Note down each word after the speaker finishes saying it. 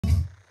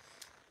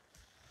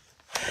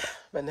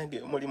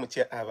Banange muri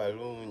mutya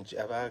abalungi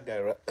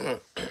abaagala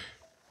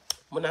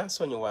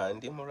munansonyi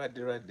wandi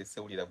mulwadde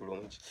sewulira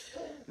bulungi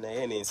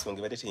naye n'ensonga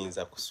ebadde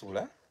teyinza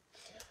kusula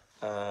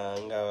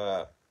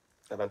nga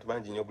abantu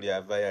bangi nnyo buli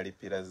avaayo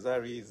alipira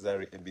Zari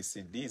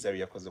ABCD Zari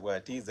yakoze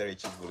bw'ati Zari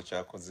Ekivulu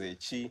kyakoze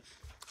eki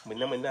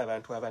mwenna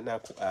abantu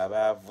abanaku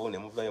abaavu ne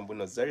muvaayo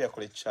mbuno Zari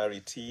yakola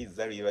charity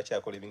Zari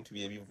bakyakola ebintu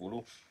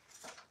by'ebivulu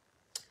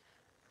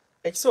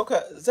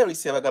ekisooka Zari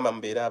si abagamba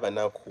mubeera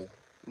abanaku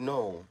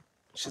no.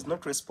 She's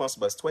not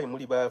responsible. That's why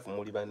muli baavu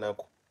muli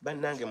banaku.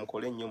 Bannange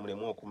mukole nnyo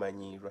mulemu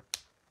okumanyirwa.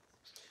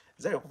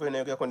 Zari okuva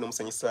nayo yakonna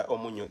omusanyisa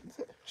omunyo.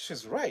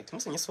 She's right.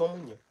 Musanyisa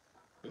omunyo.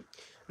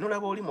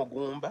 Nolaba oli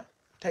mugumba,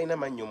 talina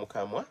mannyo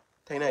mukamwa,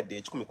 talina dde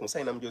ekikumi ku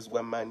nsayi na mujozi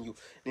gwa manyu.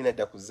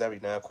 Ninadda ku Zari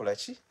n'akola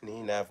ki?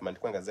 Naye n'avuma nti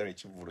kwanga Zari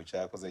Ekivulu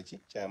kyakoze eki?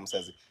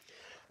 Kyamusaze.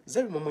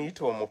 Zari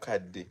mumuyita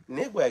omukadde.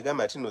 Naye gwe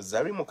agamba ati no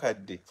Zari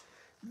mukadde.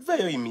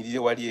 Vayo yimirire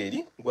wali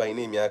eri,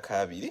 gw'alina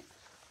emyaka 2.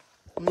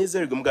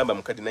 Nezeri gumugamba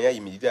mukadde naye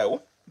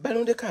ayimirirawo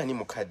balondeko ani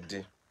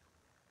mukadde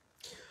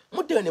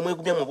muddeyo ne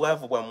mwegumya mu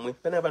bwavu bwammwe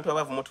bana abantu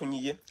abaavu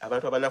mutunyiye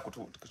abantu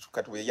abanaku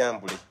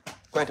katubeyambule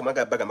kwa nti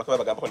mwagala bagamba kaba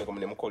bagamba ko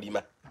ne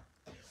mukolima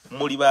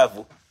muli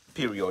baavu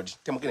period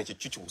temugenda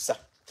kyukyusa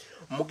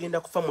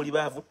mugenda kufa muli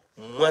baavu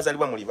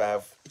mwazalibwa muli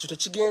baavu ekyo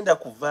tekigenda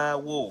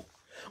kuvaawo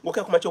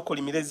ngoka kumacho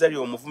okolimira Zari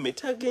omuvume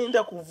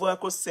tagenda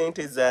kuvaako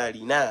sente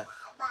zaalina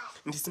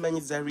nti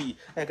simanyi Zari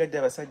ayagadde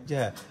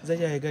abasajja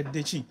Zari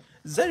ayagadde ki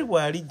Zari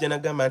bw'alijja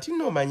n'agamba nti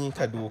n'omanyi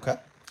kaduuka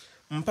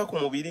mpa ku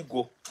mubiri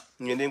gwo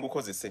ngende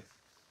ngukozese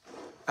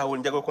awo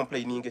njagala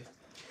complaining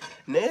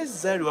naye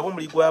Zari waba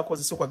omuli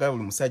gwakozesa okwagala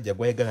buli musajja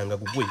gwayagalanga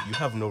gugwe you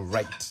have no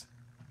right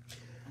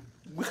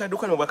gwe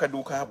kaduuka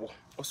n'obwakaduuka abo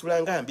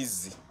osula nga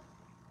mbizzi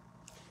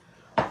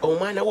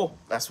omwana wo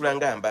asula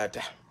nga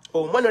mbaata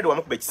omwana oli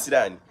wamukuba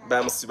ekisiraani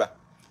baamusiba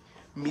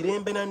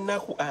mirembe na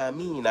nnaku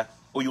amiina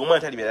oyo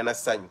omwana talibeera na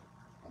ssanyu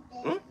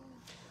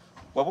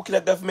wabukira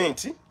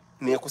gavumenti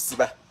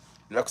n'ekusiba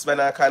nakusiba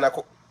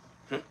n'akaanako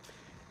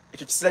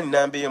ekyo kisiraani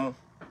namba emu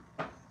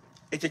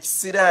ekyo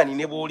kisiraani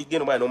ne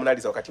bw'oligenda omwana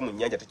n'omunaaliza wakati mu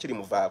nnyanja tekiri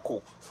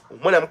muvaako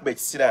omwana amukuba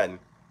ekisiraani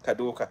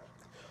kaduuka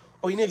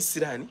olina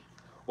ebisiraani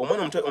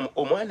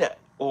omwana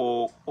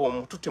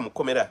omututte mu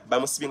kkomera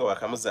bamusibye nga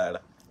wakamuzaala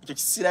ekyo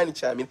kisiraani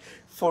kyamina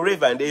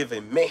forever and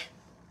ever me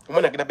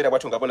omwana agenda beera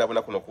bwatyo nga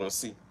bonaabona kuno ku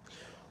nsi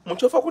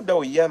mukyofa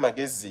okuddawo ye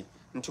amagezi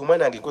nti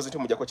omwana wange nkoze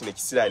ntimujjako kino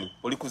ekisiraani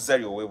oli ku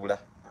Zari owebula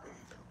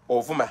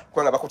ovuma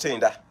kubanga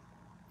bakutenda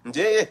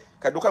nje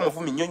kaduka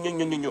muvumi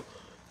nnyo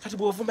kati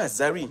bw'ovuma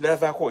Zari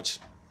n'avaako ki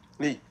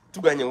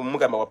tuganye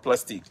omugamba wa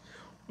plastic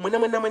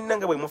mwenna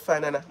nga bwe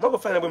mufaanana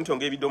mwabufaanana bwe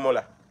mutonga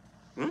ebidomola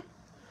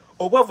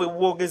obwavu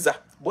ebwogeza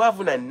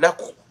bwavu na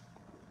nnaku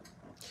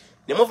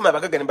ne muvuma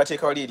abagaga ne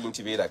bateeka wali eri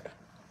nti beeraga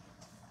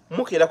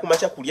mukeera ku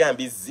makya kulya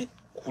mbizzi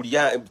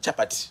kulya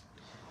chapati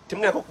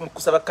temugenda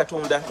kusaba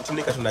Katonda nti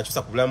ne Katonda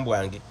akyusa ku bulamu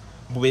bwange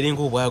bubeere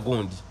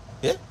ng'obwagundi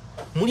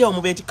muli awo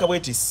mubeetikka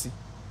bwetisi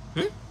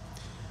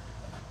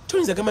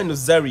Tuyinza gamba no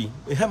Zari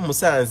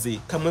musanze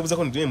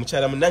kamwebuuzako ndi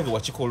mukyala munange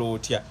wakikola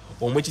otya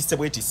omwekisse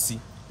bwetisi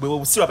bwe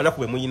obusiru abanaku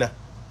bwe muyina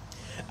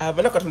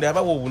abanaku Katonda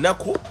yabawa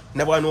obunaku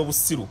nabwana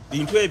obusiru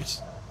bintu ebyo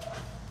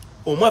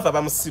omwava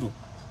abamusiru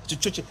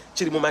kikyo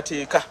kiri mu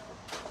mateeka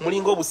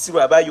mulinga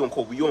obusiru abayonka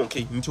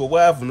obuyonke nti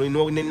obwavu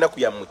n'ennaku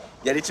yammwe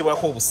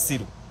yaleetebwako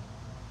obusiru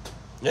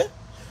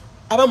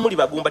aba muli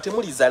bagumba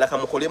temulizaala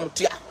kamukole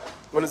mutya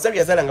wano Zari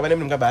yazaala nga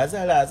banamwe nga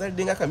bazaala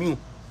azaalidde nga kamyu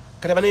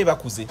kati abanaye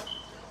bakuze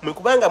mwe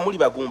kubanga muli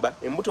bagumba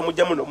embuto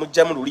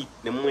mujjamu luli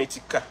ne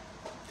mumwetikka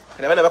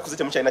kati abaana bakuze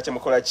temukyalina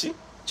kyemukola ki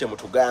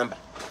kyemutugamba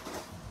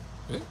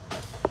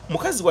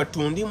mukazi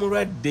wattu ndi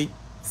mulwadde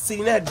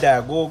sirina dda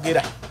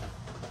agoogera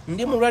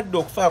ndi mulwadde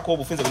okufaako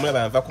obufunze bwe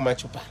mulaba nva ku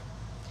macupa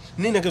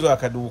ninegezwa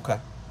akaduuka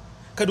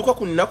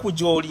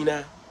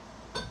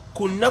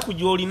ku nnaku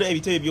gy'olina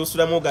ebitebe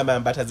by'osulamu ogamba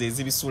mbata ze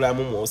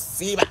zibisulamu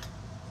mw'osiiba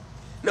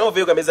nawe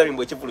oveeyo gambe Zari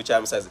Mbu Ekivulu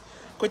kyamusaze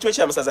kwekiba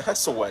kyamusaze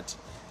hasoward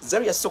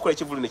Zari yasokola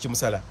ekivulu ne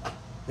kimusala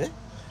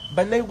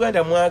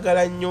Bannayuganda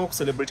mwagala nnyo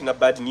celebrating a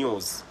bad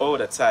news all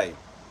the time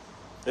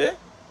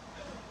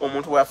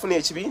omuntu bw'afuna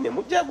ekibi ne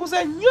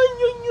mujjaguza nnyo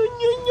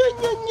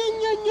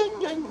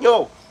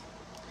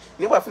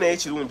ne bw'afunayo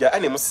ekirungi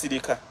ne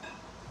musirika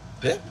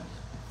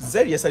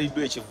Zari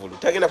yasaliddwa ekivulu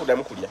tagenda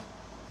kuddamu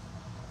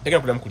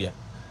kulya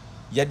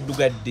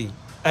yaddugadde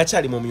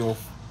akyali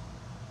mumyufu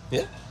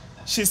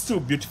she's still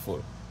beautiful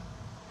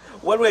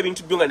waliwo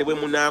ebintu byo nga ne bwe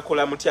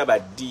munaakola mutya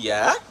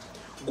baddiya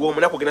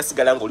gw'omunaku ogenda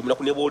sigala ng'oli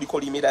munaku ne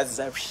bw'olikolimira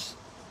Zari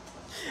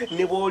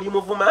ne bw'oli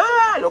muvuma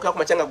n'okaa ku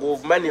makya nga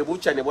gw'ovuma ne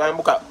bukya ne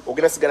bwambuka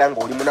ogenda sigala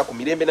ng'oli munaku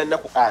mirembe na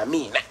nnaku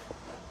amiina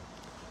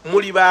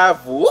muli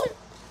baavu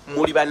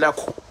muli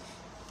banaku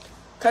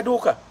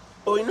kaduuka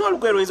olina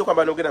olugoye lwoyinza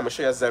okwambala n'ogenda mu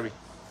show ya Zari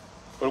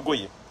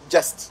olugoye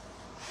just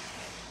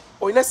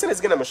olina sente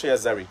zigenda mu show ya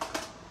Zari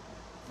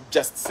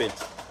just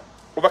sente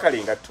oba kale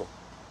engatto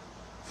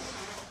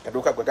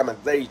kaduuka gwe gamba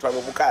Zari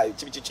twamubuka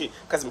kiki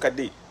kazi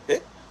mukadde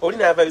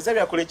olina ava Zari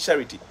akola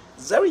charity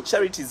Zari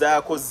charity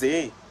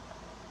zaakoze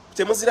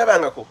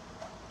temuzirabangako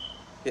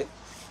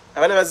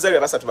abaana ba Zari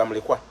abasatu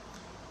bamulekwa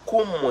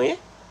kummwe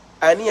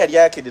ani yali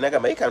akedde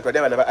nagamba kantu adi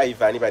abaana ba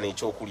Ivan bano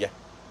ekyokulya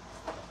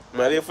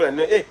mwabeefula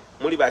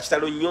muli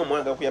bakitalo nnyo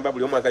omwanga kuyamba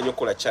buli omwaganya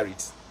okukola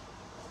charity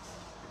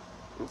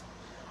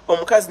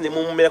omukazi ne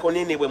mumumerako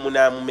nene bwe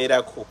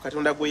munaamumerako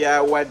Katonda gwe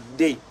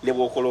yawadde ne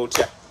bw'okola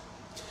otya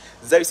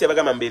Zari si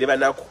yabagamba mbeere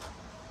banaku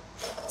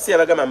si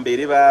yabagamba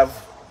mbeere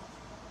baavu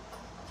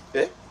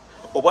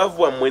obwavu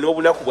bwammwe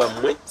n'obunaku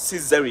bwammwe si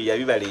Zari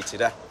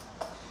yabibaleetera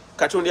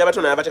Katonda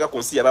yabatono n'abateeka ku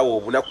nsi yabawa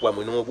obunaku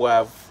bwammwe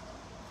n'obwavu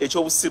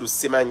ekyobusiru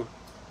simanyi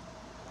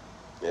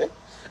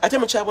ate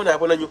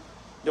mukyabonaabona nnyo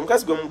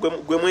omukazi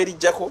gwe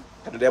mwerijjako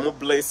Katonda yamu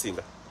blessing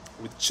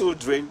with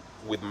children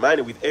with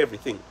money with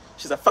everything.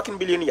 She's a fucking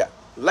billionaire,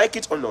 like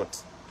it or not.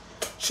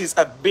 She's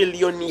a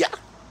billionaire.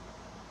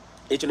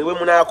 Ekyo ne bwe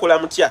munaakola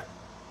mutya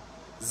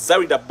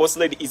Zari the boss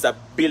lady is a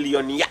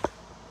billionaire.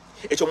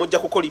 Ekyo mujja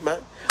kukolima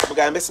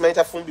mugambe simanyi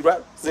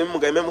tafumbirwa zemu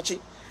mugambe muki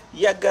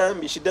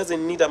yagambye she doesn't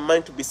need a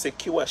mind to be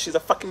secure. She's a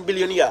fucking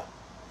billionaire.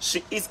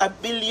 She is a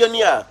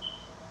billionaire.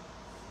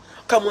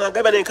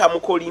 Kamwagaba ne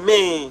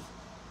kamukolime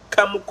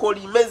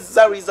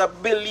Zari is a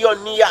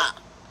billionaire.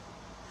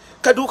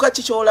 Kaduka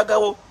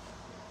kikyolagawo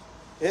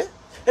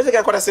ese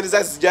kankota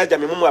sente zijaja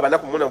mimumu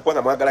abanaku muna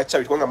mpanga mwagala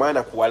charity kwanga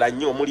mwana kuwala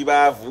nnyo omuli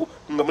baavu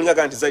nga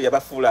mulinga nti Zari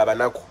yabafuula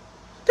abanaku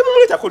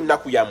temumuleetako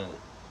nnaku yammwe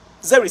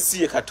Zari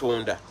siye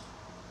Katonda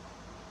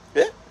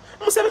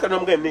musabe Katonda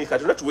mugambe ne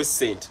Katonda tuwe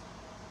ssente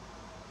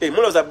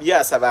mulowooza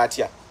byasaba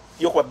atya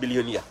y'okuba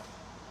billionaire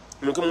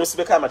nuke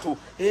musibeko amatu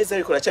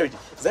Zari kola charity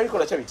Zari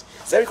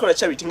kola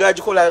charity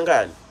ng'agikola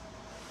ngaani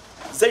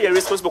Zari yali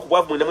responsible ku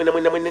bwavu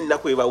mwena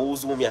ennaku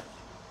ebawuuzuumya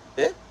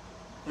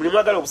muli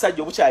mwagala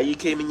obusajja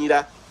obukyayiika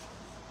eminyira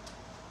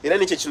era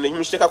nekyo kino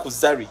nekimukiteeka ku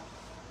Zari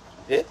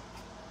ne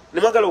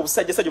mwagala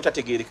obusajja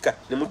obutategeereka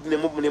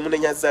ne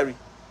munenya Zari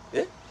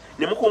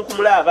ne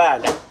mukunkumula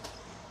abaana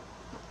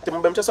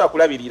temube mutasobola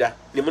kulabirira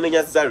ne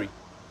munenya Zari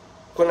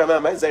kubanga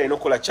maama Zari alina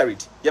okukola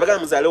charity yabagala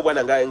muzaale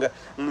obwana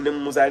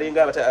muzaale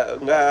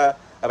nga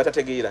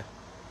abatategeera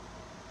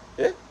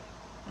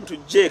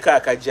mutugjeeko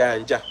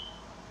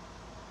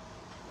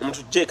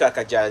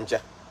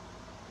akajanja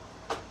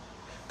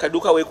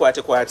kaduka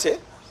wekwate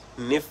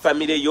ne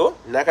family yo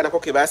nakanako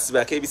ke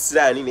basibako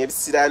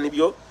ebisiraani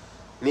byo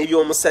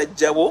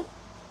n'ebyomusajja wo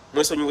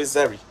mwesonyiwe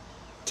Zari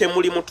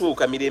temuli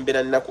mutuuka mirembe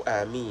na nnaku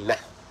amiina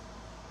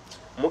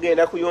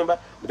mugenda kuyomba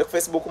mute ku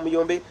Facebook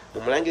muyombe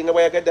mumulange nga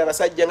bwayagadde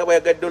abasajja nga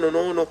bwayagadde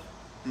ono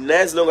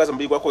naye as long as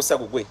mubiri gwakosa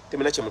gugwe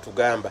temulina kye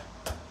mutugamba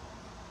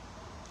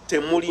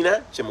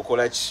temulina kye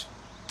mukola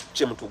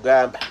kye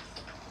mutugamba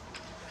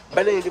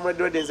bane ndi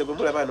mwadde nze gwe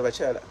mulaba bano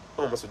bakyala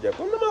omusujja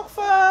kunnama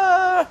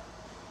kufa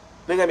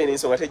nengamye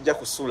n'ensonga tejja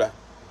kusula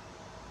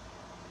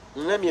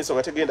ngamye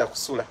ensonga tegenda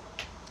kusula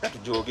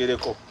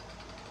atujoogereko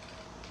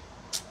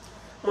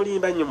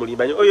mulimba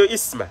nnyo oyo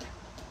Isma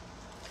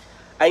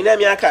alina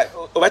myaka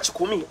oba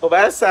 10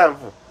 oba 7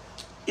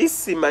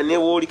 Isma ne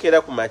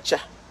woolikera ku maca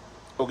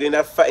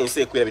ogenda fa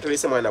ensi ekwera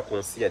bitolese mwana ku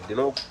nsi yadde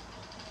no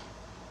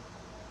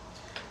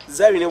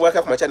Zari ne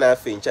waka ku maca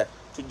n'afe enkya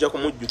tujja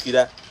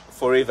kumujjukira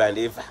forever and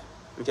ever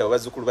nti abo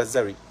bazzukulu ba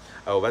Zari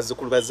abo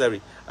bazzukulu ba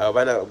Zari abo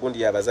baana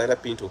gundi yabazaala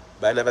Pinto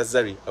baana ba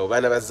Zari abo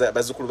baana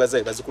bazzukulu ba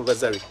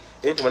Zari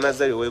enti mwana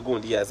Zari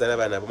wegundi yazaala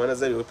baana abo mwana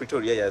Zari we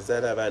Pretoria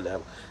yazaala abaana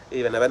abo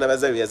baana ba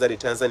Zari yazaala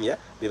Tanzania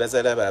be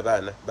bazaala abo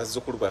abaana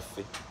bazzukulu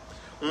baffe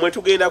mmwe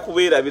tugenda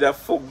kubeerabira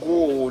for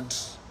good.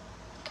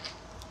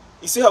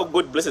 You see how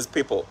God blesses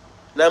people.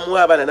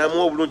 Namuwa abaana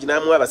namuwa obulungi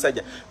namuwa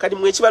abasajja kati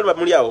mwe ekibaluma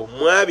muli awo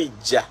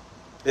mwabijja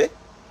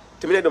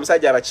teminedde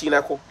omusajja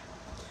abakiinako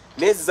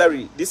ne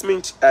Zari this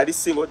minute ali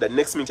single the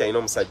next minute alina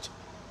omusajja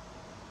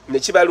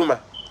nekibaluma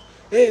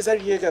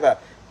Zari yegaba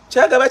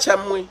kyagaba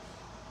kyammwe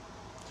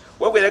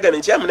wagweragamye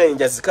nti amunaye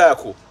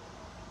njazikaako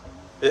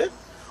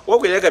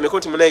wagweragamye ko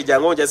nti munaye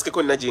jangu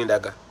njazikeko nina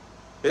gyendaga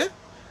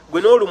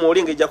gwe n'oluma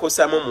olinga ejja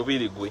kosaamu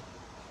omubiri gwe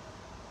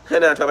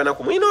abantu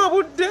abanaku mwina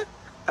obudde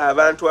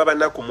abantu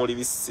abanaku muli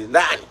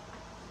bisiraani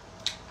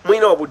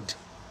mwina obudde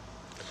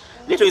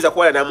naye toyinza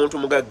kuwala namuntu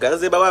mugagga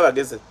nze mbawa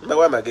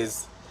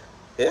amagezi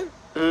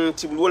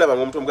nti buli olaba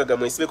nga omuntu omugagga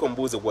mwesibeko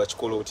mubuuze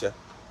gwakikola otya.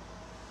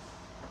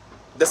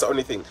 That's the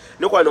only thing.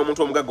 Nokuba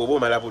n'omuntu omugagga oba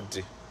omala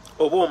budde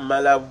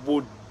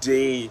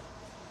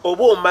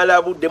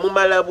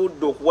mumala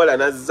budde okuwala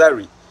na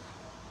Zari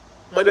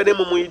mwadde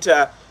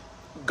mumuyita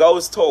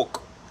girls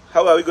talk.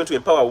 How are we going to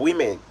empower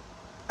women?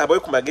 Aboye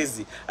ku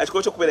magezi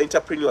akikola ky'okubeera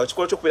entrepreneur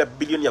akikola ky'okubeera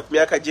billionaire ku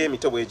myaka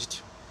gy'emito bwe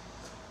gityo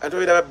anti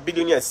obeera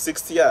billionaire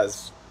 60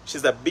 years.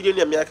 She's a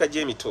billionaire myaka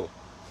gy'emito.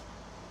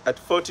 At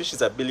 40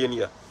 she's a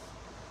billionaire.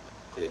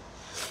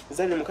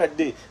 Zari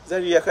mukadde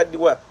Zari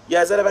yakaddiwa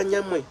yazaala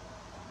banyammwe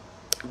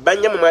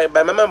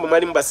bamama mbu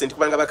mwali mubasente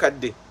kubanga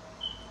bakadde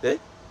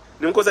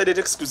nimukoza date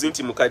excuse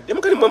nti mukadde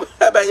mukali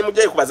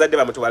mujjaye ku bazadde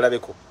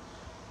bamutwalabeko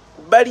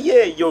bali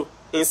eyo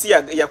ensi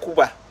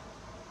yakuba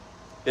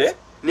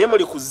naye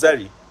muli ku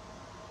Zari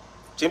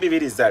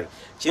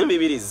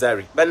kimbibiri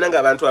Zari bannanga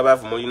abantu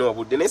abaavu mulina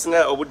obudde naye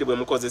singa obudde bwe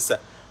mukozesa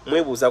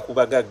mwebuuza ku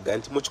bagagga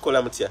nti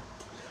mukikola mutya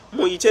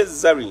muyite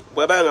Zari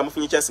bw'abanga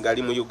mufunye chance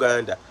ngali mu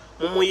Uganda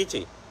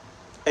mumuyite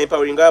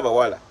empowering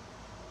abawala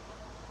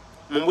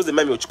mumbuze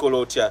mami okikola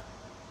otya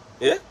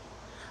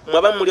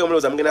mwaba muli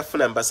omulowooza mugenda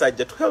kufuna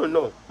mbasajja to hell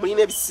no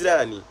mulina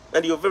ebisiraani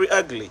and you're very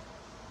ugly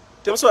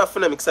temusobola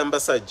kufuna mikisa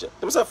mbasajja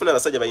temusobola kufuna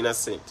abasajja balina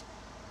ssente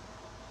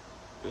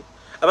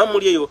abamu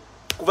muli eyo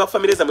kuva ku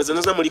famire zammwe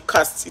zonna muli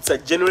cast it's a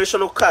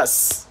generational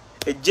curse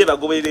ejje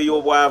bagoberereyo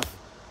obwavu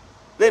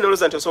naye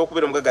nolowooza nti osobola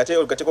okubeera omugagga ate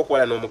ogateko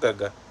okuwala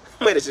n'omugagga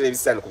mwerekera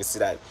ebisiraani ku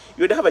bisiraani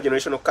you would have a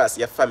generational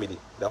curse ya family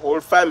the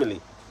whole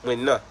family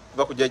mwenna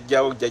kuva ku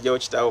jjajjawo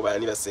kitaawo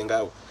baani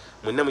basengaawo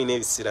mwenna mulina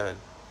ebisiraani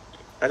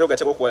ate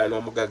ogateko okuwala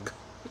n'omugagga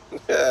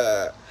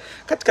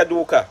kati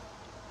kaduuka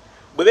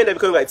bwe benda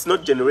bikoyo nga it's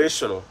not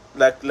generational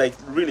like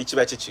really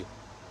kiba kiki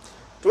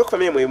tuwe ku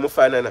family mwe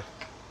mufaanana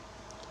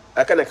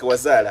akana ke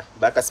wazaala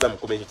bakasiba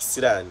mukuma ekyo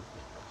kisiraani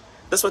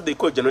that's what they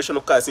call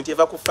generational curse nti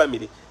eva ku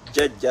family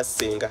jjajja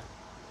senga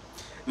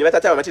ne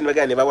batata bamati ne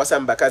bagana ne bawasa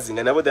mu bakazi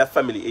nga nabo their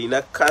family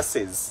erina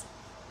curses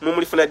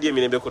mumulifuna ddi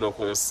emirembe kuno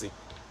ku nsi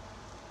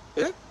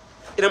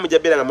era mujja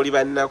beera nga muli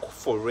bannaku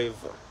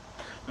forever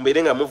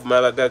mbeere nga muvuma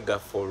abagagga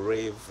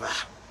forever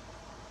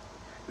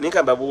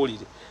ninka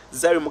mbabuulire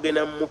Zari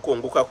mugenda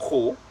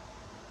mukongokako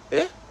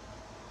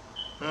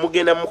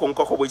mugenda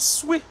mukongokako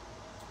bwekiswe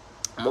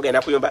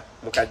mugenda kuyomba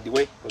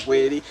mukaddiwe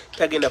mugweri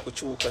tagenda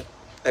kukyuka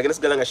agenda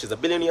sigala nga she's a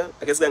billionaire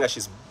agenda sigala nga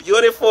she's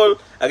beautiful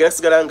agenda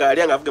sigala nga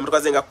ali nga avuga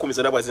motoka ze nga 10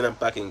 zonna bwazina mu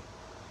parking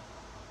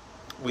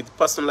with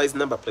personalized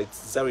number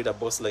plates Zari the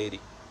boss lady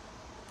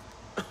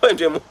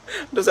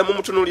ndoza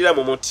mumutunulira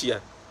mu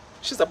mutya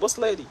she's a boss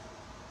lady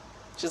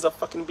she's a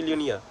fucking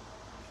billionaire.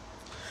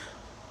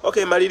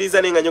 Okay,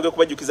 maliriza nenga nyoge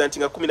kubajukiza nti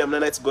nga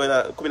 18 it's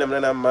gonna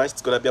 18 March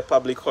it's gonna be a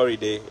public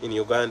holiday in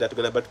Uganda. We're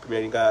gonna be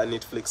premiering a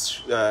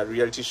Netflix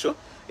reality show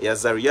ya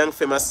Zari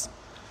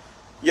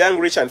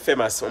young rich and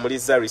famous omuli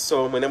Zari.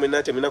 So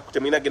mwena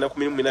temina gena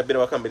kumimu mina bera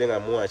wakambere nga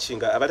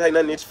muwachinga abata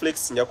ina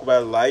Netflix nja kuba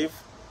live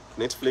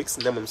Netflix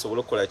namwe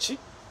msobola kola ki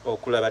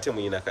okulaba ate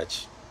muyina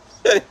kaki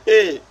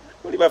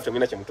muli bafite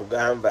mwina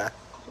kyemutugamba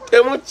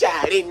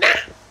temukyalina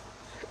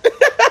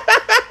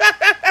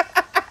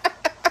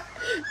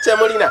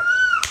kyemulina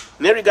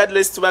ne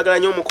regardless tubagala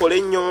nnyo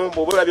mukole nnyo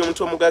bw'oba olabye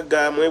omuntu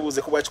omugagga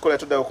mwebuuze kuba kikola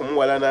tuddawo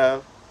kumuwalana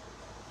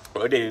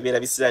olwedde ebibeera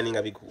bisiraani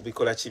nga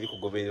bikola ki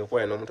bikugoberera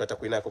okuwala n'omuntu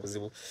atakulinako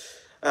buzibu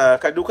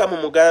kaduuka mu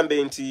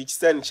mugambe nti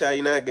kisiraani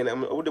kyalina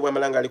obudde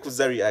bwamala nga ali ku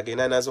Zari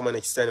agenda naazo omwana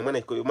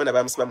ekisiraani omwana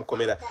bamusima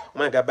mukomera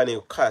omwana gaba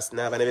ne cas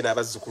n'abaana be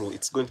n'abazzukulu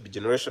it's going to be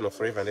generational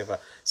forever and ever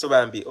so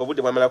bambi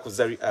obudde bwamala ku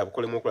Zari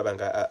abukolemu okulaba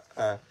nga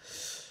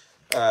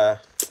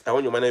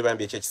awonye omwana we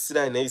bambi ekyo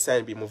ekisiraani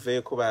n'ebisiraani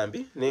bimuveeko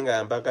bambi naye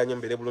nga mbaga nnyo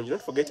mbeere bulungi.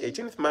 Don't forget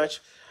 18th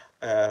March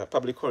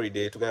public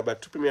holiday tugamba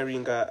to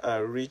premiering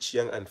rich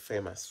young and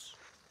famous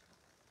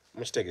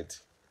mukitegete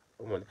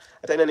omwana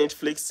atalina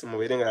Netflix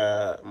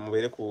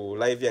mubeere ku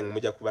live yange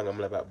mujja kubanga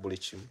mulaba buli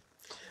kimu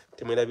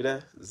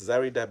temwerabira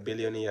Zari the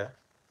billionaire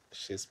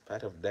she's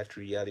part of that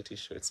reality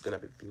show. It's gonna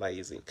be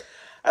blazing.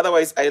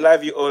 Otherwise, I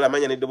love you all.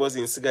 Amanya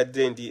nedobozi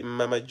nsigadde ndi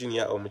Mama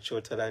Junior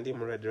omukyotala ndi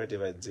muradde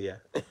badia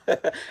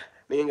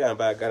ninga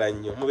mbagala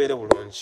nnyo mubeere bulungi.